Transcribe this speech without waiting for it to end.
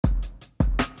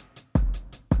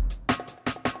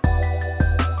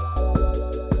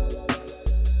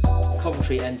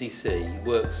Coventry NDC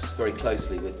works very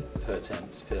closely with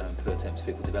PERTEMP's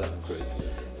People Development Group,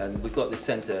 and we've got this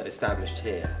centre established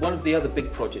here. One of the other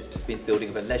big projects has been building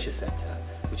of a leisure centre,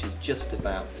 which is just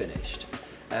about finished.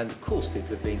 And of course people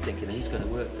have been thinking, who's going to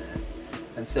work there?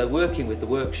 And so working with the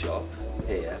workshop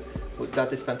here, we've had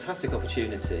this fantastic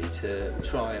opportunity to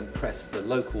try and press for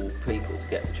local people to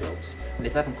get the jobs, and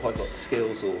if they haven't quite got the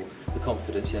skills or the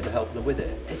confidence, to help them with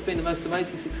it. It's been the most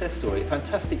amazing success story, a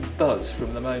fantastic buzz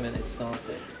from the moment it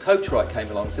started. Coachright came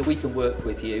along and said, we can work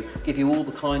with you, give you all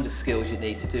the kind of skills you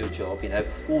need to do a job,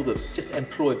 all the just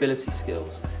employability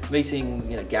skills. Meeting,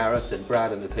 Gareth and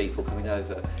Brad and the people coming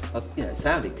over, it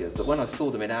sounded good, but when I saw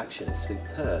them in action, it's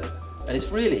superb. And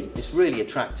it's really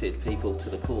attracted people to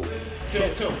the course.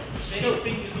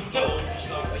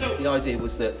 The idea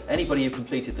was that anybody who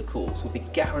completed the course would be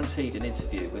guaranteed an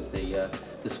interview with the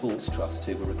sports trust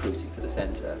who were recruiting for the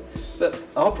centre. But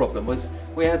our problem was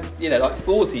we had like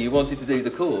 40 who wanted to do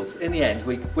the course. In the end,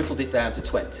 we whittled it down to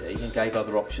 20 and gave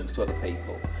other options to other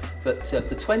people. But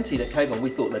the 20 that came on,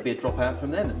 we thought there'd be a dropout from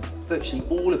them, and virtually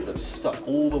all of them stuck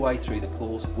all the way through the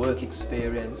course, work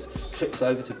experience, trips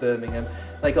over to Birmingham.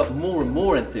 They got more and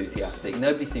more enthusiastic.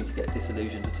 Nobody seemed to get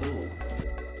disillusioned at all.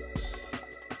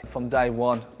 From day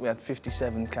one, we had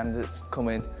 57 candidates come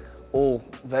in, all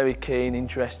very keen,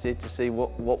 interested to see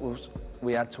what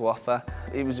we had to offer.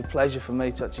 It was a pleasure for me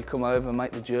to actually come over and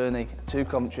make the journey to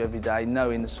Coventry every day,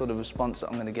 knowing the sort of response that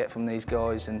I'm going to get from these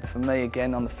guys. And for me,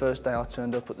 again, on the first day I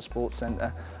turned up at the sports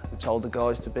centre, we told the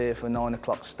guys to be here for a 9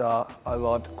 o'clock start. I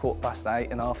arrived at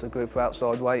 8:15 and half the group were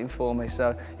outside waiting for me.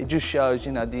 So it just shows,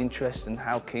 the interest and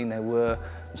how keen they were,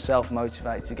 and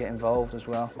self-motivated to get involved as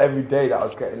well. Every day that I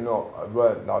was getting up, I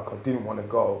weren't like I didn't want to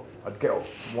go. I'd get up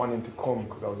wanting to come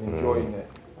because I was enjoying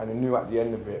it. And I knew at the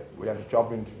end of it, we had a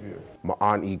job interview. My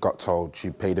auntie got told she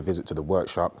paid a visit to the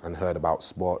workshop and heard about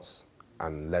sports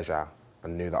and leisure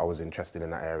and knew that I was interested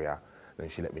in that area. And then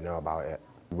she let me know about it.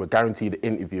 We were guaranteed an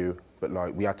interview, but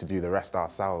we had to do the rest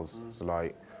ourselves.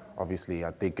 So obviously I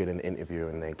did good in the interview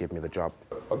and they gave me the job.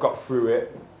 I got through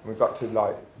it. We got to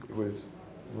it was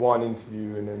one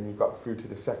interview and then we got through to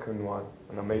the second one.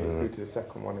 And I made it through to the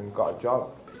second one and got a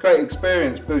job. Great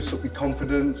experience, boosts up your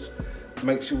confidence.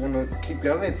 Makes you want to keep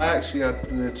going. I actually had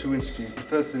the 2 interviews. The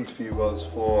first interview was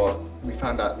we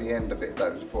found out at the end of it that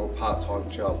it was for a part-time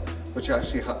job, which I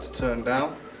actually had to turn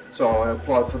down. So I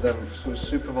applied for them for a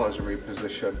supervisory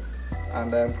position,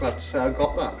 and I'm glad to say I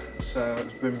got that. So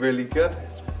it's been really good.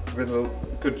 It's been a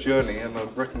good journey, and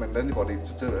I'd recommend anybody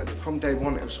to do it. From day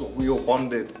one, it was we all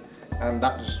bonded, and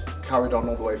that just carried on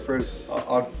all the way through.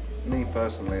 Me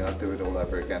personally, I'd do it all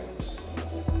over again.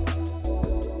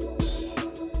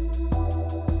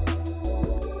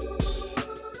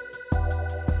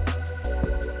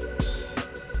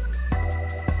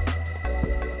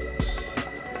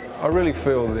 I really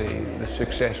feel the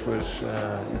success was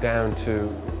down to,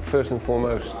 first and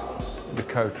foremost, the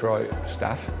Coachright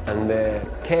staff and their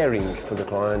caring for the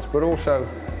clients, but also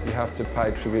you have to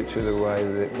pay tribute to the way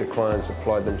that the clients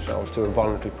applied themselves to a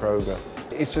voluntary programme.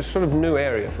 It's a sort of new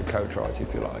area for Coachright,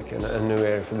 if you like, and a new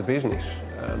area for the business.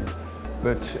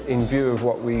 But in view of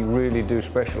what we really do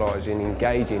specialise in,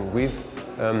 engaging with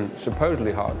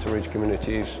supposedly hard to reach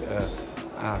communities,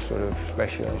 our sort of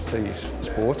speciality is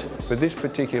sport. But this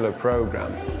particular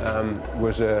programme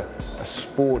was a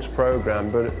sports programme,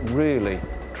 but really,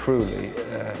 truly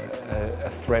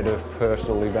a thread of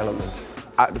personal development.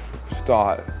 At the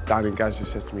start, Dan and Gaz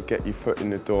just said to me, get your foot in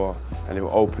the door and it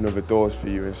will open other doors for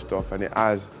you and stuff. And it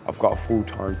has. I've got a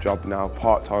full-time job now,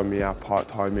 part-time here,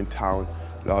 part-time in town,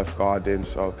 lifeguarding,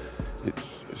 so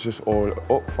it's just all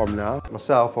up from now.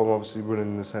 Myself, I'm obviously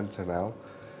running the centre now,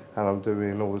 and I'm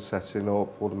doing all the setting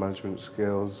up, all the management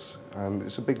skills, and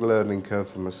it's a big learning curve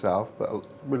for myself, but a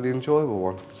really enjoyable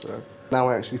one. So now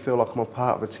I actually feel like I'm a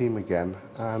part of a team again,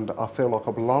 and I feel like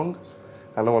I belong,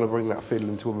 and I want to bring that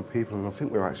feeling to other people, and I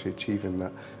think we're actually achieving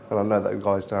that. And I know that the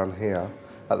guys down here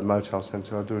at the Moat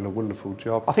Centre are doing a wonderful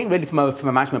job. I think really from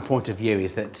a management point of view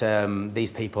is that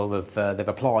these people have they've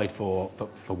applied for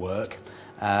work.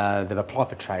 They've applied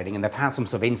for training and they've had some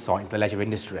sort of insight into the leisure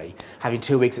industry. Having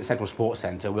 2 weeks at Central Sports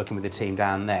Centre, working with the team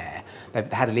down there,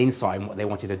 they've had an insight in what they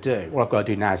wanted to do. All I've got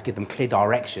to do now is give them clear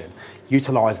direction,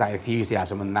 utilise that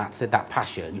enthusiasm and that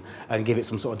passion and give it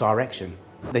some sort of direction.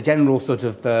 The general sort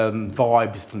of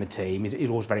vibes from the team is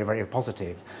always very, very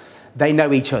positive. They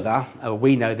know each other,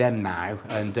 we know them now,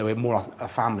 and we're more like a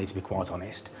family, to be quite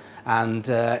honest. And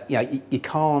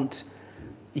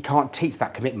you can't teach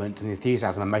that commitment and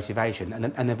enthusiasm and motivation,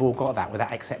 and they've all got that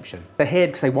without exception. They're here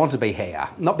because they want to be here,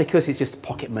 not because it's just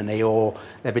pocket money or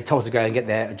they've been told to go and get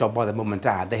their job by their mum and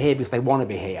dad. They're here because they want to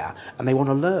be here and they want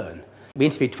to learn. We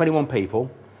interviewed 21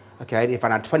 people. Okay, if I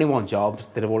had 21 jobs,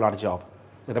 they'd have all had a job,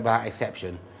 without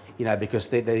exception. You know, because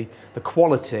the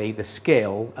quality, the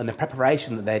skill, and the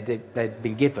preparation that they'd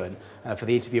been given for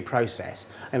the interview process,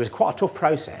 and it was quite a tough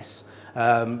process.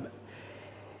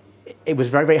 It was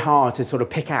very, very hard to sort of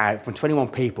pick out from 21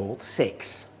 people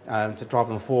 6 to drive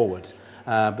them forward.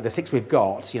 But the 6 we've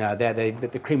got, you know, they're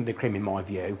the cream of the cream in my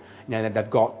view. You know, they've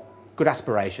got good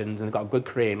aspirations and they've got a good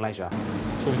career in leisure.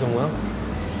 So we've done well.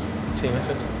 Team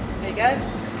effort. There you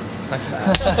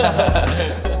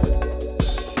go.